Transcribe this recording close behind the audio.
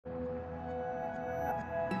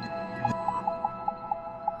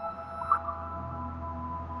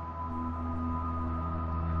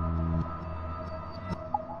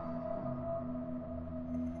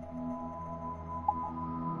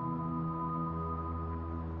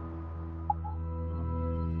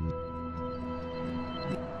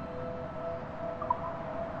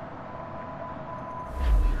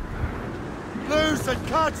loose and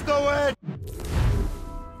catch the wind!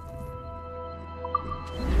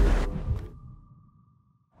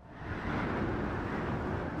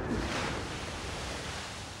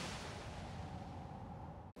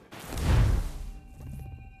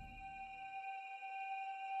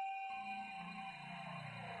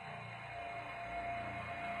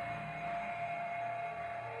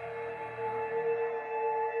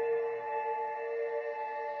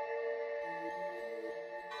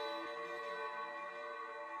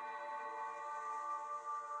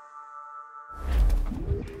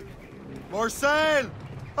 More sail!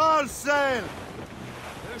 All sail!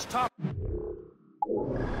 Who's top?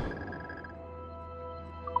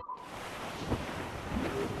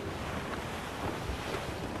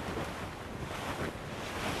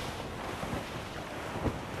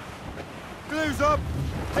 Glue's up!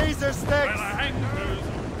 These are sticks! Well, I hang glues.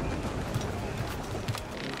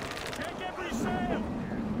 Check every sail!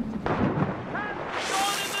 Hands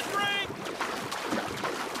on in the drink!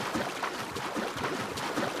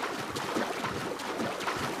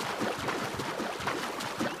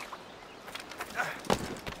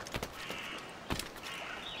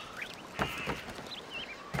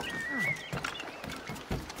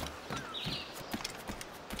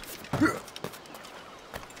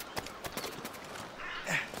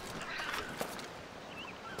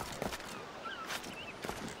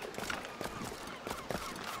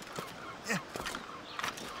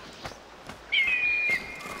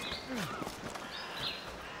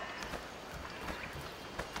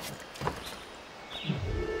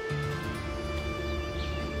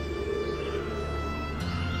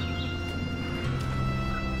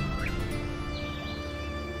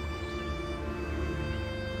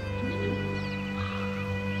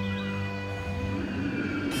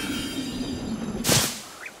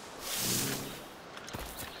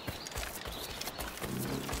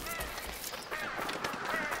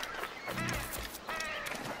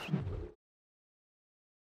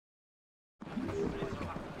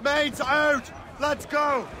 Mates out! Let's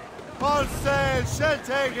go! All sail, she'll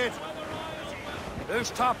take it! Who's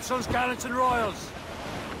topsails, gallants and royals?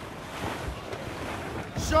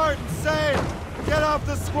 Short and sail! Get off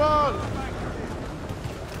the squall!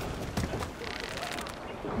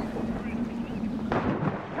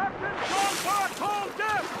 Captain John Park, hold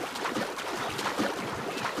deck!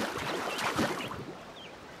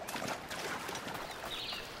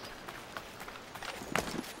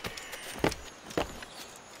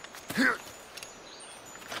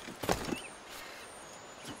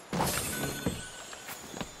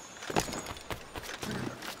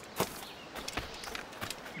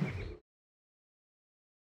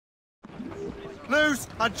 Loose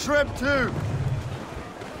and trim too!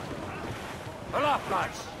 Aloft,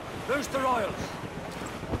 lads! Who's the royals?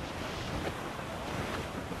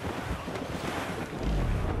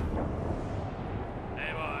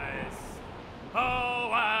 Hey boys,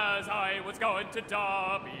 oh, as I was going to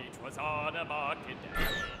Derby, 'twas on a market day.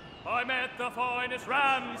 I met the finest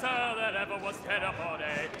ramser that ever was fed upon a.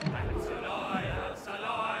 That's a lie, that's a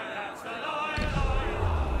lie, that's a lie, lie,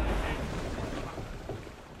 lie.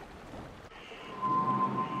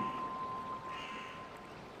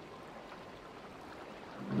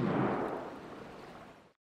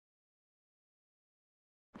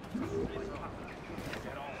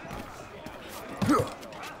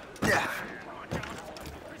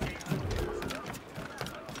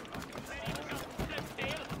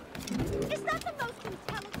 Is that the most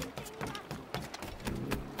intelligent thing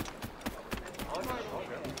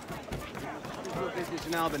Your business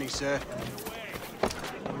in Albany, sir.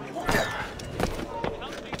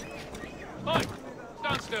 Mike,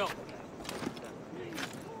 stand still.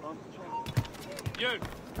 You.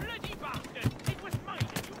 Bloody bastard! It was mine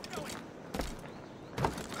and you know it.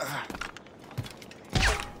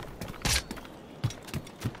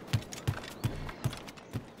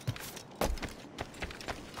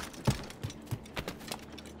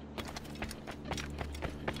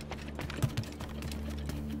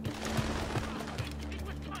 It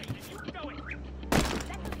was mine and you know it.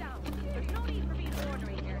 Settle down. There's no need for being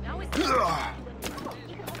ornery here, now is there? Around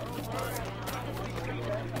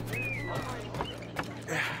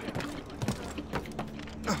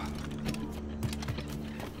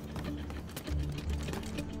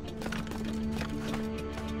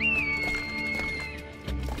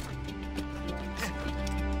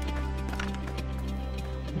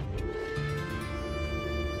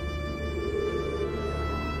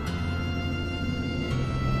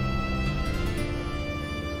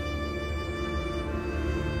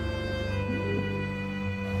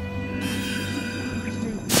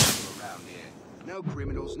here. No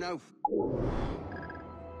criminals, no...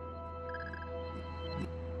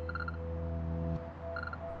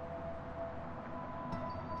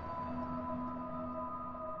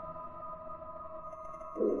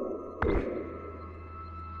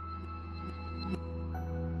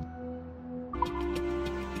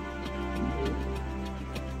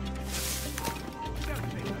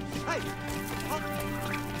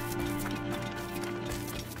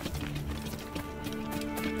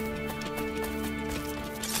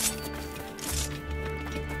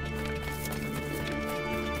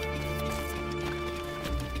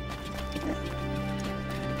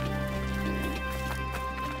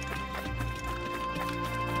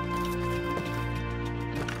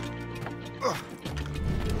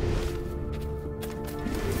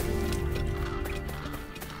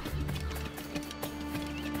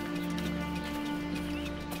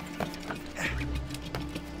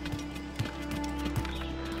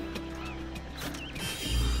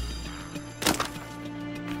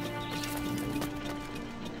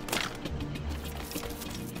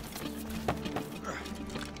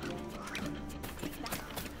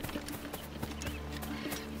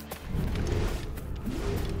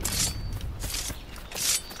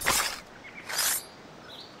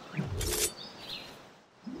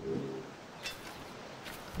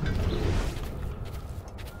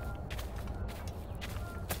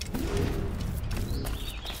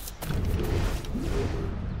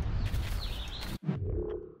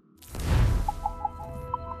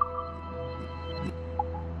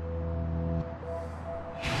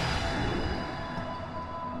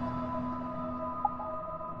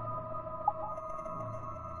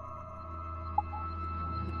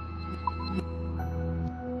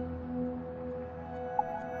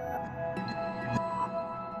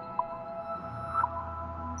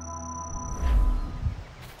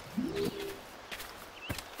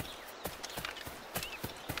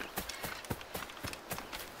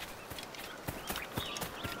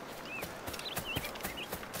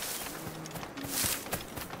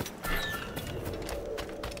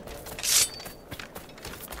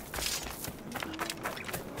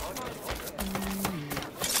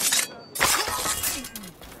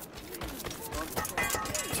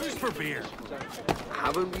 For beer.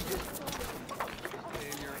 Haven't we just...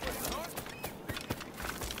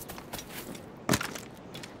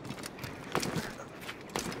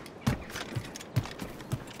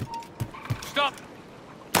 Stop!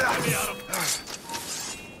 Get me out of...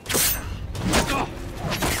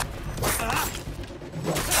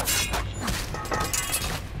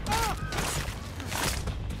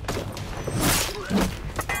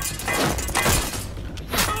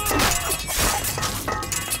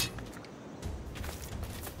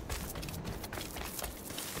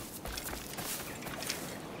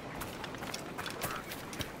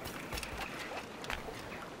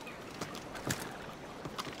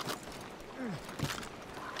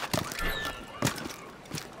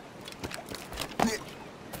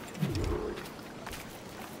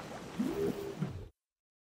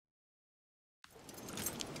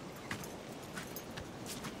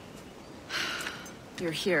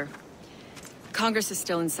 You're here. Congress is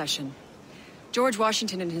still in session. George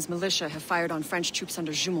Washington and his militia have fired on French troops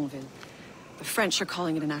under Jumonville. The French are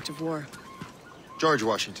calling it an act of war. George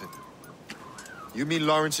Washington. You mean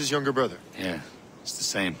Lawrence's younger brother? Yeah, it's the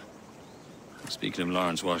same. Speaking of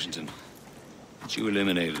Lawrence Washington, once you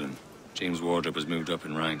eliminated him, James Wardrop has moved up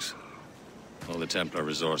in ranks. All the Templar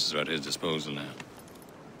resources are at his disposal now.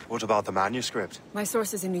 What about the manuscript? My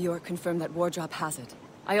sources in New York confirm that Wardrop has it.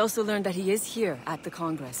 I also learned that he is here at the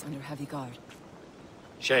Congress under heavy guard.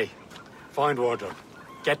 Shay, find Wardrop.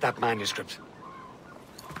 Get that manuscript.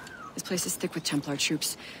 This place is thick with Templar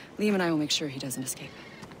troops. Liam and I will make sure he doesn't escape.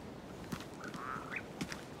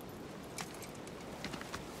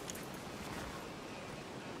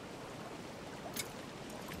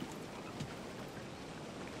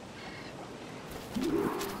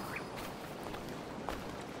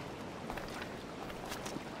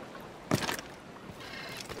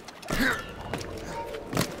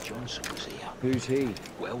 Who's he?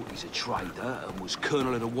 Well, he's a trader and was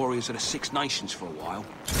colonel of the warriors of the Six Nations for a while.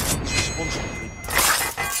 He's responsible for it.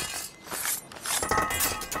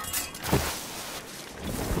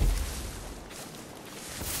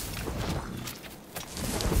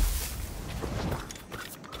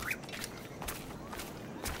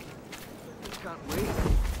 Can't wait.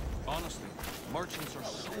 Honestly, merchants are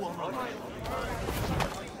so unreliable.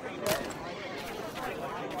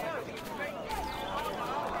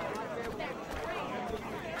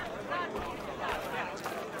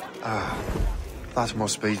 That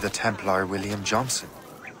must be the Templar William Johnson.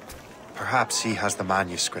 Perhaps he has the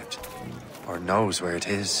manuscript, or knows where it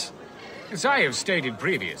is. As I have stated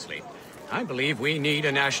previously, I believe we need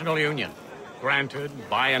a national union, granted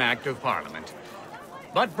by an act of parliament,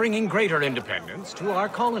 but bringing greater independence to our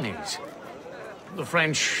colonies. The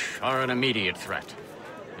French are an immediate threat,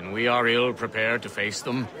 and we are ill prepared to face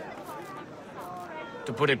them.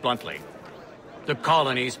 To put it bluntly, the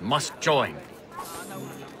colonies must join,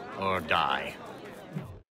 or die.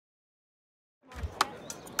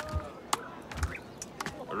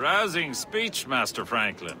 A rousing speech, Master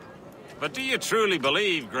Franklin. But do you truly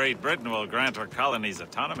believe Great Britain will grant her colonies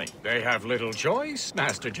autonomy? They have little choice,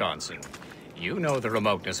 Master Johnson. You know the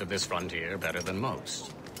remoteness of this frontier better than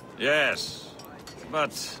most. Yes,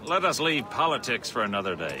 but let us leave politics for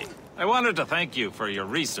another day. I wanted to thank you for your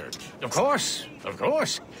research. Of course, of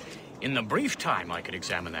course. In the brief time I could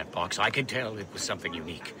examine that box, I could tell it was something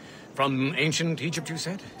unique. From ancient Egypt, you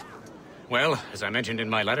said? Well, as I mentioned in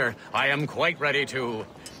my letter, I am quite ready to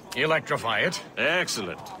electrify it.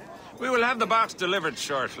 Excellent. We will have the box delivered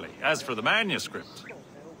shortly. As for the manuscript...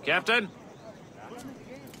 Captain?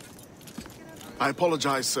 I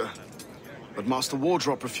apologize, sir, but Master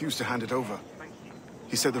Wardrop refused to hand it over.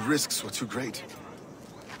 He said the risks were too great.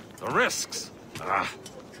 The risks? Ah.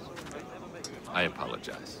 I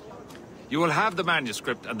apologize. You will have the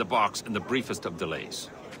manuscript and the box in the briefest of delays.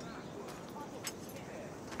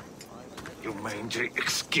 You mangy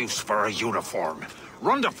excuse for a uniform.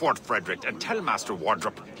 Run to Fort Frederick and tell Master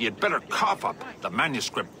Wardrop he had better cough up the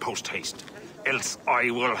manuscript post-haste. Else I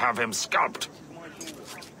will have him scalped.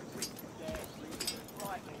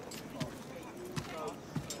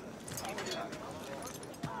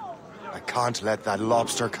 I can't let that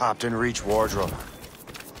lobster captain reach Wardrobe.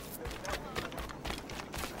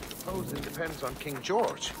 Suppose it depends on King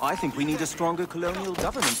George. I think we need a stronger colonial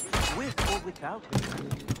government, with or without him.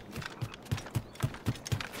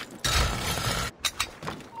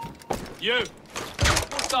 You!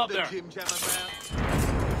 Stop there! I'll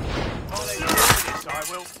let you do this, I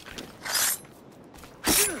will.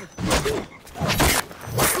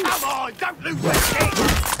 Come on, don't lose the king!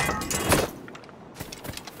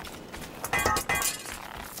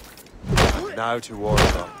 Now to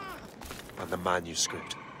Wardrobe and the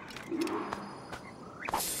manuscript.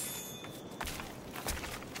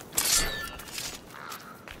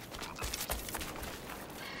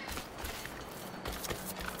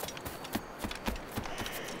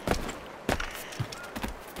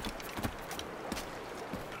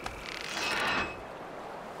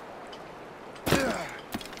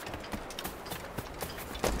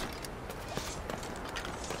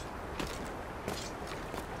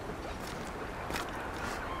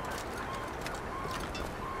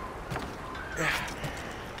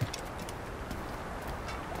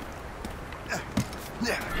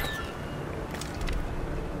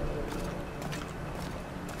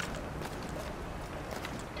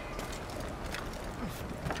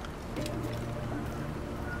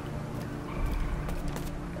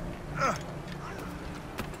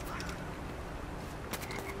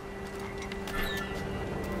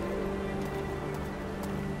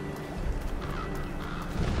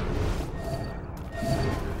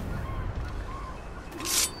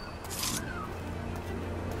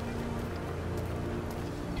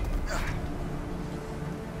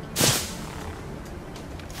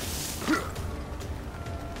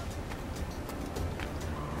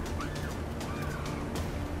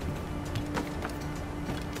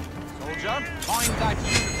 John, find that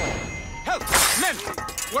uniform. Help! Men!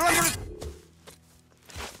 We're under...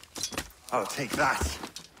 I'll take that,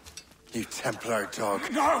 you Templar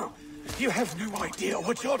dog. No! You have no idea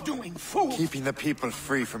what you're doing, fool! Keeping the people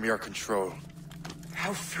free from your control.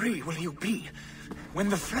 How free will you be when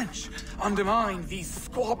the French undermine these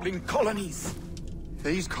squabbling colonies?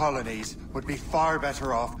 These colonies would be far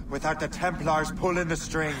better off without the Templars pulling the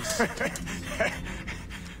strings.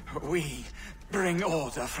 We bring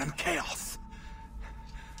order from chaos.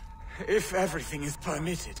 If everything is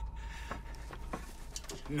permitted,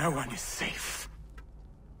 no one is safe.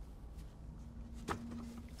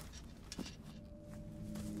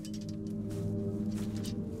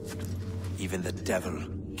 Even the devil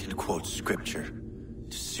can quote scripture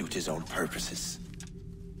to suit his own purposes.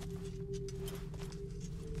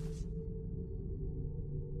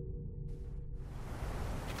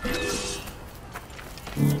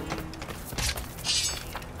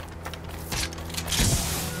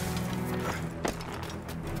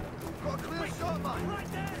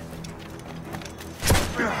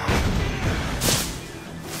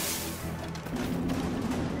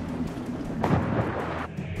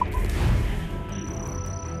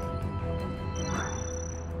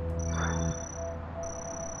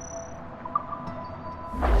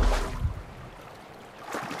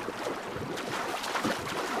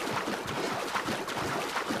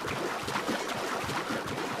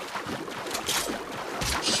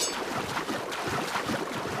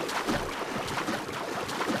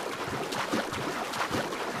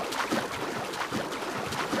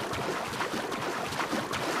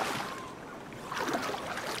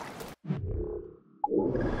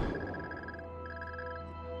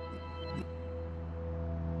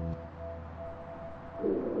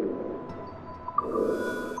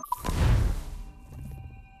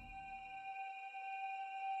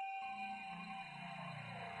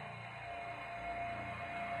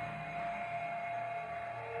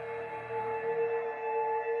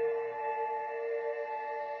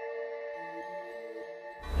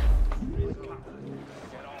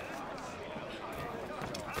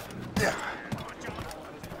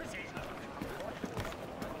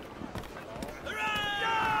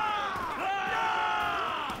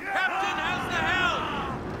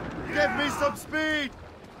 Top speed!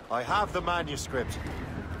 I have the manuscript.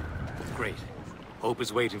 Great. Hope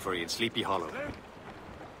is waiting for you in Sleepy Hollow.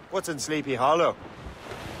 What's in Sleepy Hollow?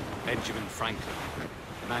 Benjamin Franklin.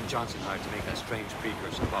 The man Johnson hired to make that strange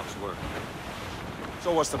precursor box work.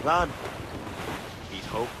 So what's the plan? Meet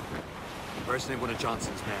Hope. Impersonate one of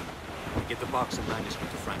Johnson's men. And get the box and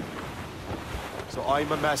manuscript to Franklin. So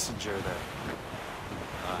I'm a messenger then?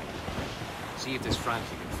 Aye. See if this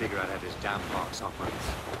Franklin can figure out how this damn box operates.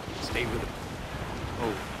 Stay with him.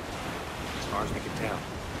 Oh, as far as we can tell,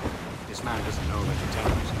 this man doesn't know about the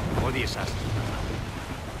Templars or the assassins.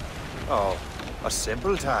 Oh, a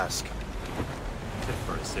simple task.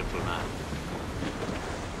 For a simple man.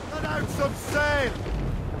 Let out some sail!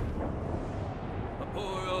 A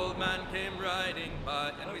poor old man came riding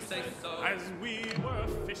by, and we say so. As we were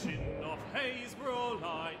fishing off Haysborough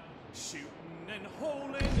Line, shooting and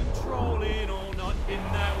holing and trolling all night in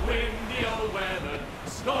that windy old weather,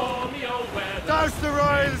 stormy old weather. Douse the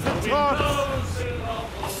royals and tops!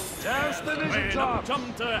 Douse the vision tops!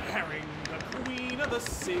 Jumped a herring, the queen of the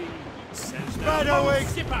sea. Says Bannerwick!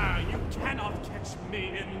 Skipper, you cannot catch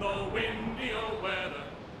me in the windy old weather,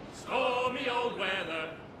 stormy old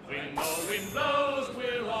weather. When the wind blows,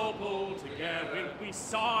 we'll all pull together. We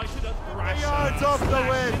sighted a thrasher, yards off the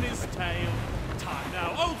wind in his tail. Time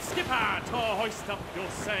now, old skipper, to hoist up your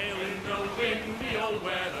sail in the windy old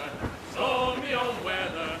weather, stormy old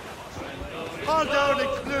weather. Haul down and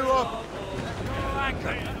clew up!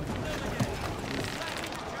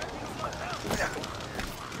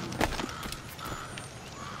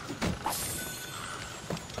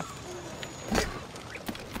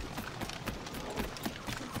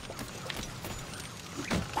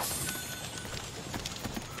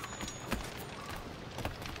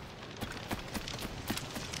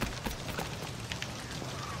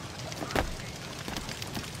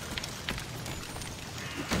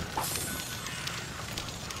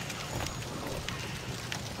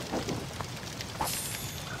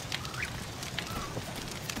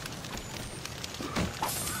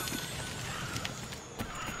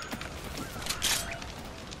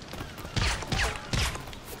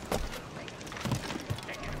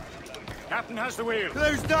 Captain has the wheel.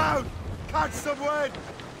 Close down! Catch some wind!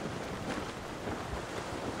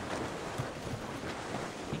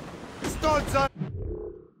 Studs on!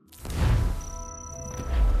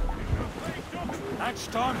 That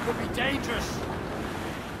storm could be dangerous.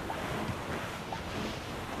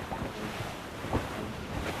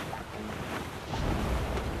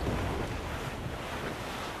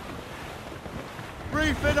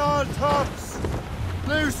 Reef it all tops!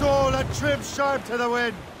 Loose all and trim sharp to the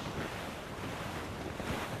wind!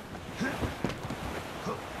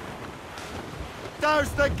 Douse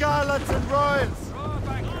the gallants and royals!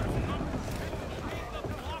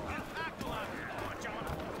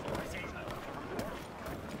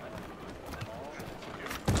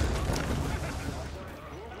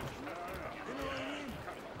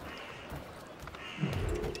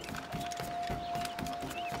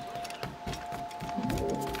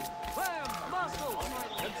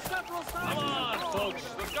 Come on, folks,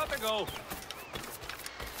 we've got to go.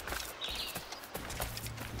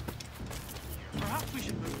 Perhaps we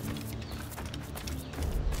should move.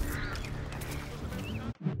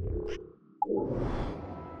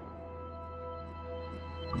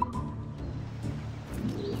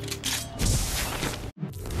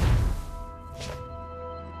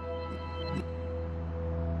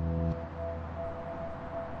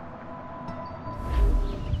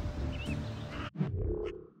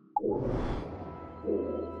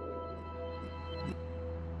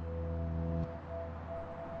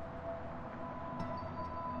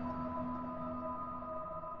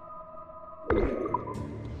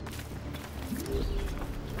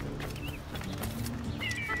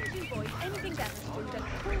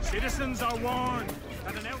 Citizens are warned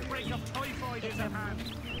that an outbreak of typhoid is at hand.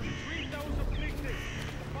 Treat those afflicted. The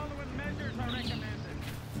following measures are recommended.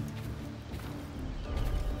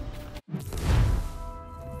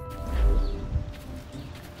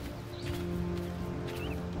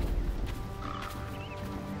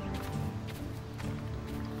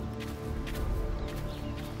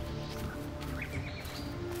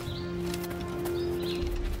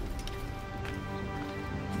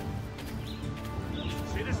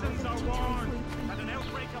 Citizens are warned that an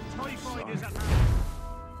outbreak of typhoid is at hand.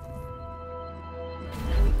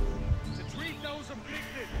 To treat those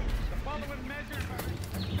afflicted, the following measures are...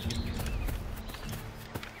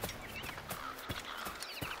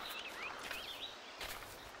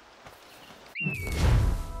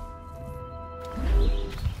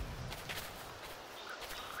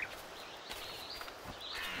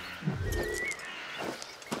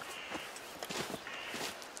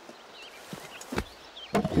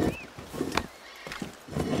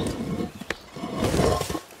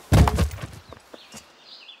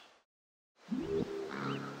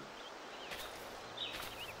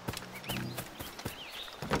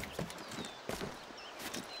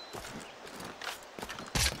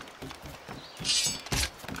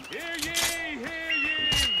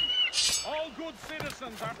 good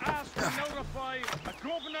citizens are asked to notify a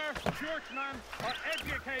governor, churchman, or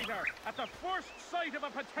educator at the first sight of a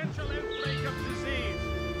potential outbreak of disease.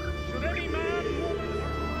 Should any man, woman, or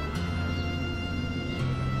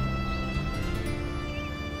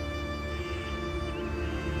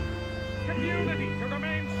community to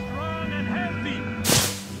remain strong and healthy.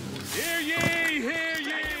 Hear ye, hear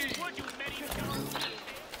ye!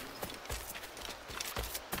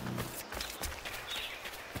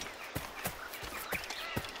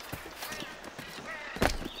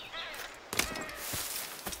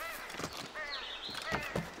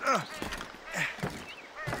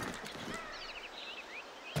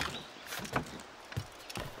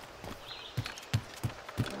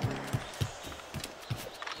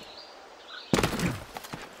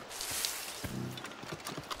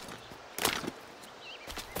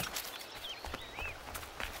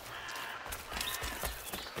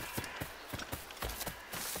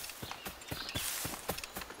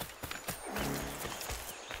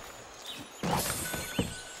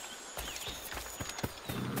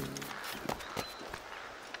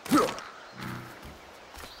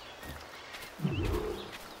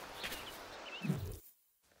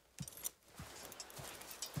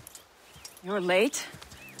 You're late.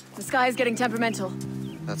 The sky is getting temperamental.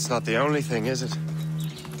 That's not the only thing, is it?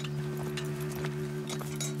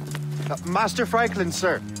 Master Franklin,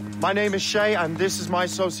 sir. My name is Shay, and this is my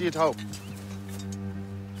associate Hope.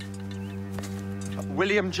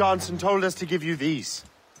 William Johnson told us to give you these.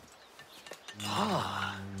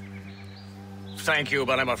 Ah. Thank you,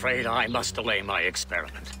 but I'm afraid I must delay my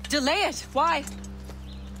experiment. Delay it? Why?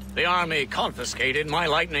 The army confiscated my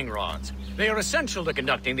lightning rods. They are essential to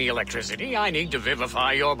conducting the electricity I need to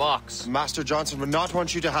vivify your box. Master Johnson would not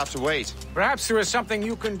want you to have to wait. Perhaps there is something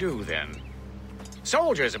you can do, then.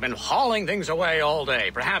 Soldiers have been hauling things away all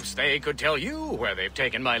day. Perhaps they could tell you where they've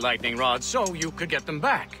taken my lightning rods so you could get them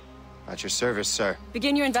back. At your service, sir.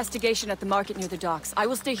 Begin your investigation at the market near the docks. I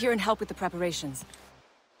will stay here and help with the preparations.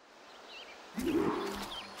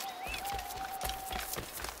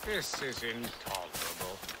 This is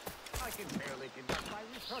intolerable. I can barely conduct my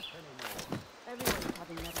research anymore. Everyone's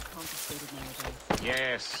having metal confiscated nowadays.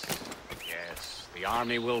 Yes, yes. The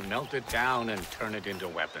army will melt it down and turn it into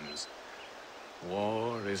weapons.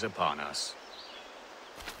 War is upon us.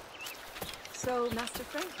 So, Master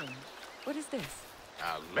Franklin, what is this?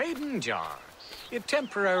 A Leyden jar. It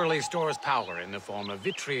temporarily stores power in the form of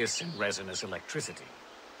vitreous and resinous electricity.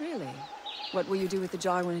 Really? What will you do with the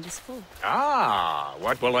jar when it is full? Ah,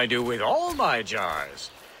 what will I do with all my jars?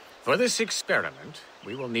 For this experiment,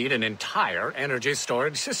 we will need an entire energy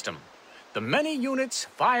storage system. The many units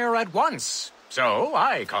fire at once, so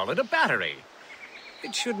I call it a battery.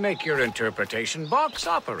 It should make your interpretation box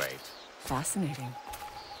operate. Fascinating.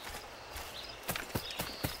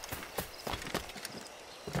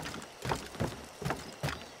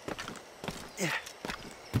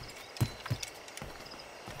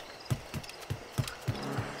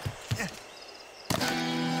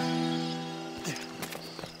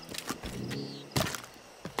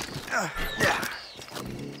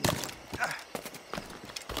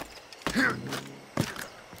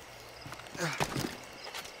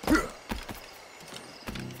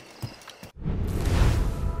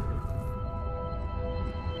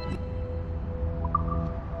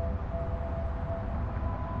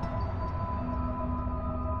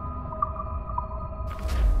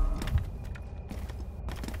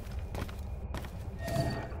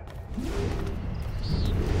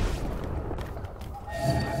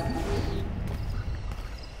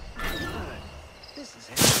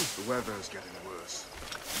 The weather's getting worse.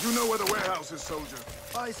 You know where the warehouse is, soldier.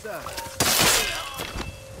 Aye, sir.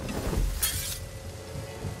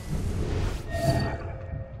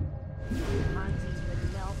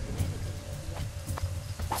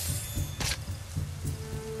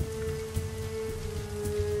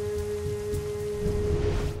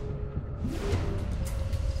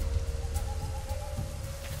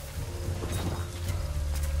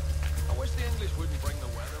 I wish the English wouldn't bring the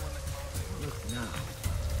weather when they come. Look now.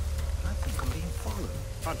 I think I'm being followed.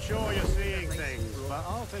 I'm sure you're seeing things, but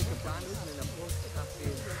I'll take a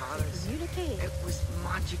Communicate. It was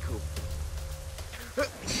magical.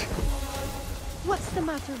 What's the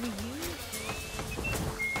matter with you?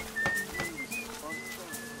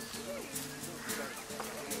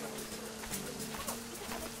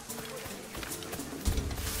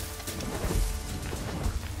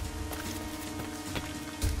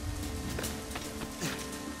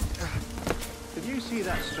 Did you see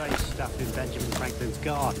that strange stuff in Benjamin Franklin's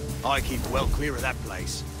garden? I keep well clear of that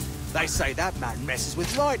place. They say that man messes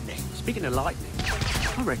with lightning. Speaking of lightning,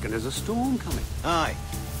 I reckon there's a storm coming. Aye.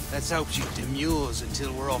 Let's hope she demurs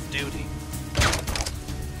until we're off duty. Hey,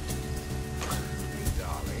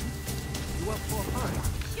 darling. You up for a pint?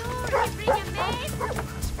 Sure, you bring a maid.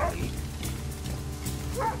 That's me.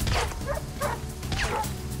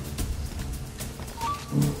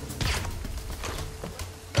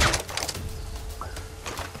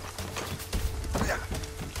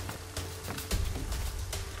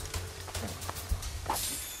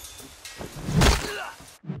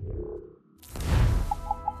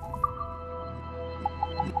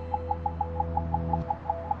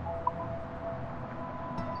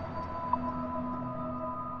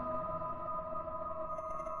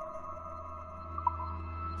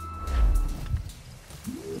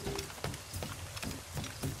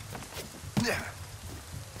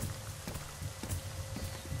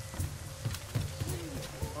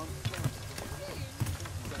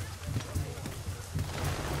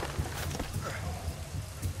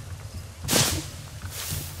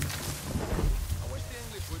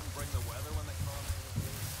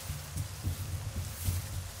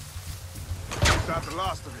 Is that the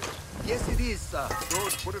last of it? Yes, it is, sir.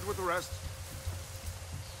 Good, put it with the rest.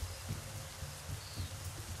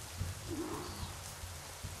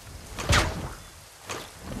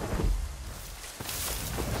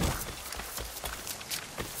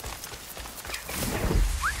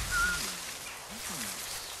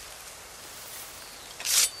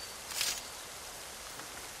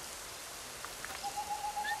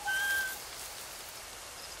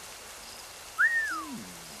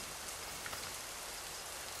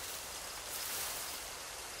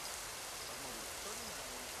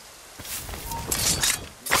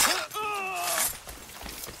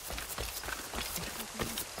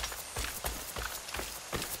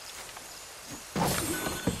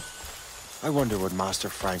 I wonder what Master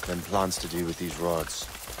Franklin plans to do with these rods.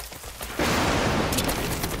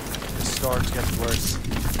 The storm gets worse.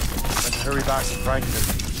 Let's hurry back to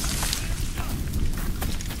Franklin.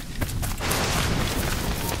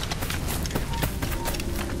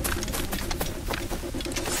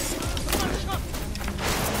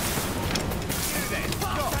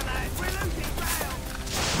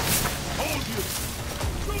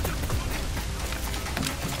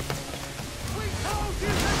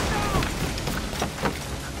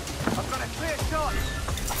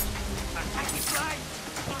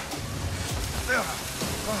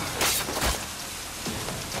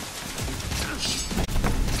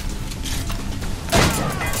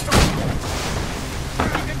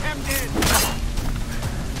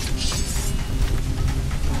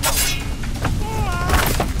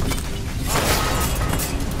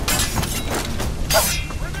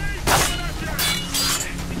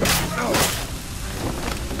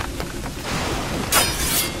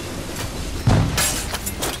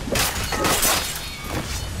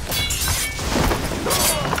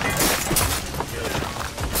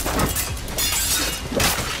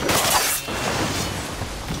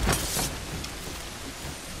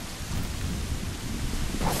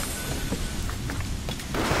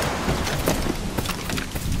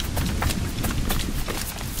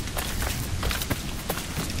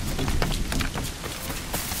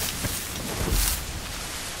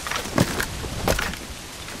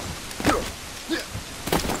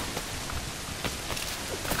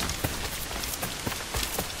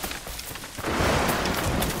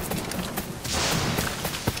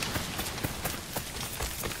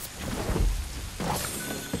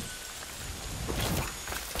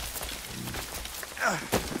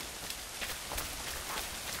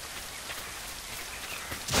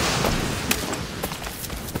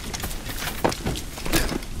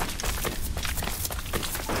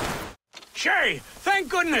 Shay, thank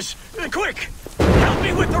goodness! Quick! Help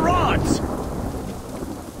me with the rods!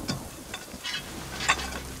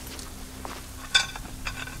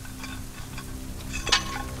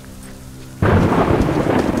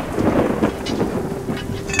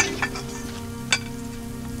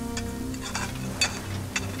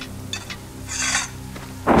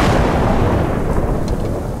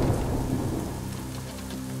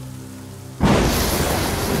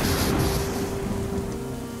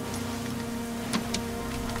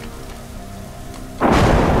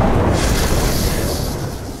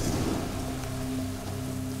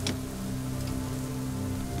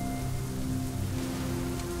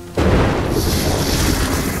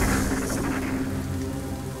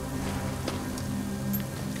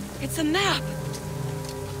 It's a map!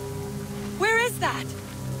 Where is that?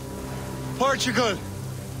 Portugal!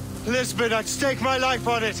 Lisbon, I'd stake my life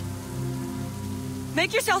on it!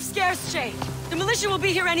 Make yourself scarce, Shay. The militia will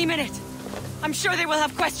be here any minute. I'm sure they will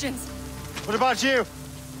have questions. What about you?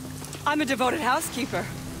 I'm a devoted housekeeper.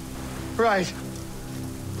 Right.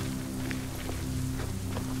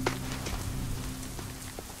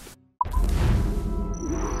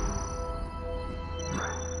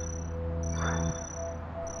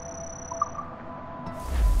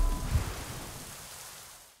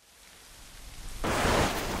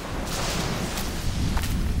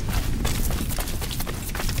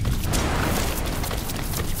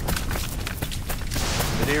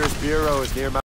 nearest bureau is near